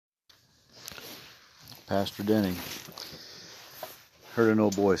Pastor Denny. Heard an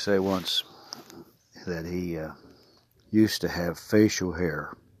old boy say once that he used to have facial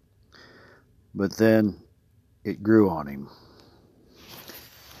hair, but then it grew on him.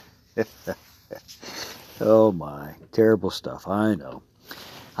 Oh my, terrible stuff, I know.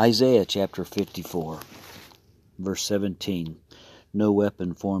 Isaiah chapter 54, verse 17. No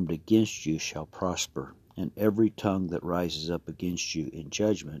weapon formed against you shall prosper, and every tongue that rises up against you in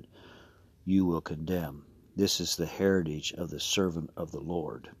judgment you will condemn. This is the heritage of the servant of the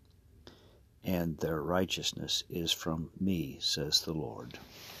Lord, and their righteousness is from me, says the Lord.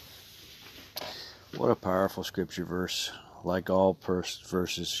 What a powerful scripture verse. Like all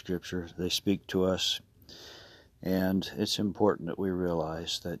verses of scripture, they speak to us, and it's important that we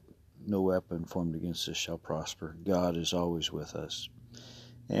realize that no weapon formed against us shall prosper. God is always with us.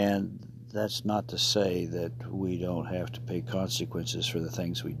 And that's not to say that we don't have to pay consequences for the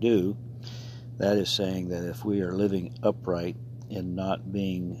things we do. That is saying that if we are living upright and not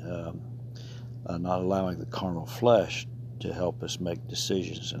being, not allowing the carnal flesh to help us make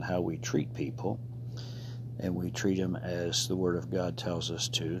decisions in how we treat people, and we treat them as the Word of God tells us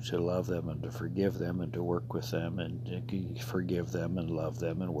to love them and to forgive them and to work with them and to forgive them and love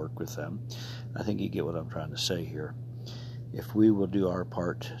them and work with them. I think you get what I'm trying to say here. If we will do our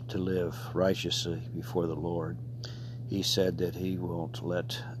part to live righteously before the Lord, He said that He won't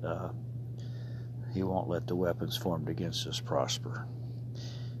let the weapons formed against us prosper.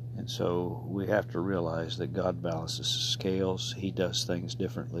 And so we have to realize that God balances the scales. He does things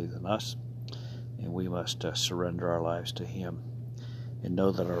differently than us. And we must surrender our lives to Him and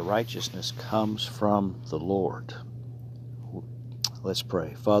know that our righteousness comes from the Lord. Let's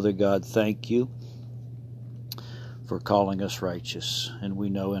pray. Father God, thank You for calling us righteous. And we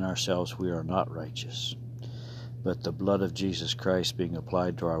know in ourselves we are not righteous. But the blood of Jesus Christ being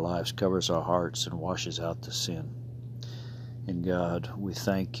applied to our lives covers our hearts and washes out the sin. And God, we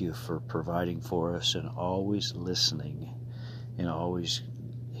thank You for providing for us and always listening and always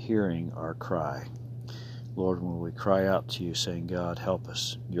hearing our cry. Lord, when we cry out to You saying, God, help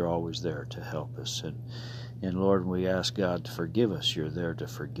us, You're always there to help us. And Lord, when we ask God to forgive us, You're there to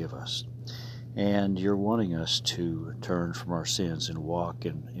forgive us. And You're wanting us to turn from our sins and walk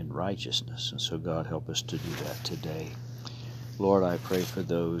in righteousness. And so, God, help us to do that today. Lord, I pray for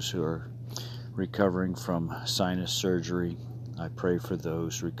those who are recovering from sinus surgery. I pray for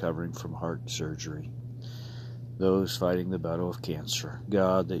those recovering from heart surgery. Those fighting the battle of cancer.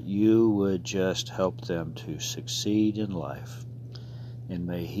 God, that You would just help them to succeed in life. And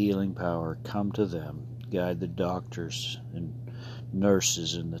may healing power come to them. Guide the doctors and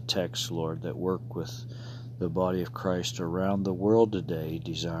nurses and the techs, Lord, that work with the body of Christ around the world today,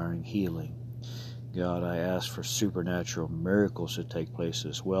 desiring healing. God, I ask for supernatural miracles to take place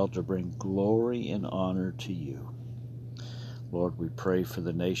as well, to bring glory and honor to You. Lord, we pray for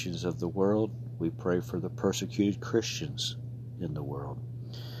the nations of the world. We pray for the persecuted Christians in the world.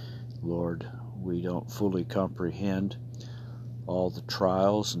 Lord, we don't fully comprehend all the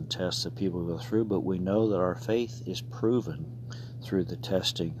trials and tests that people go through, but we know that our faith is proven through the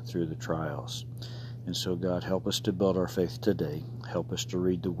testing, through the trials. And so, God, help us to build our faith today. Help us to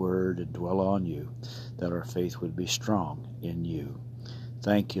read the Word and dwell on You, that our faith would be strong in You.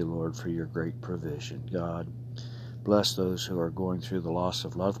 Thank You, Lord, for Your great provision. God, bless those who are going through the loss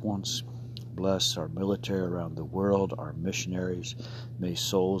of loved ones. Bless our military around the world, our missionaries. May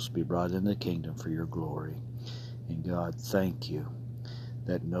souls be brought in the kingdom for Your glory. And God, thank You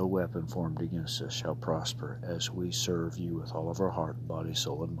that no weapon formed against us shall prosper as we serve You with all of our heart, body,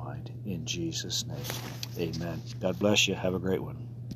 soul, and mind. In Jesus' name, amen. God bless you. Have a great one.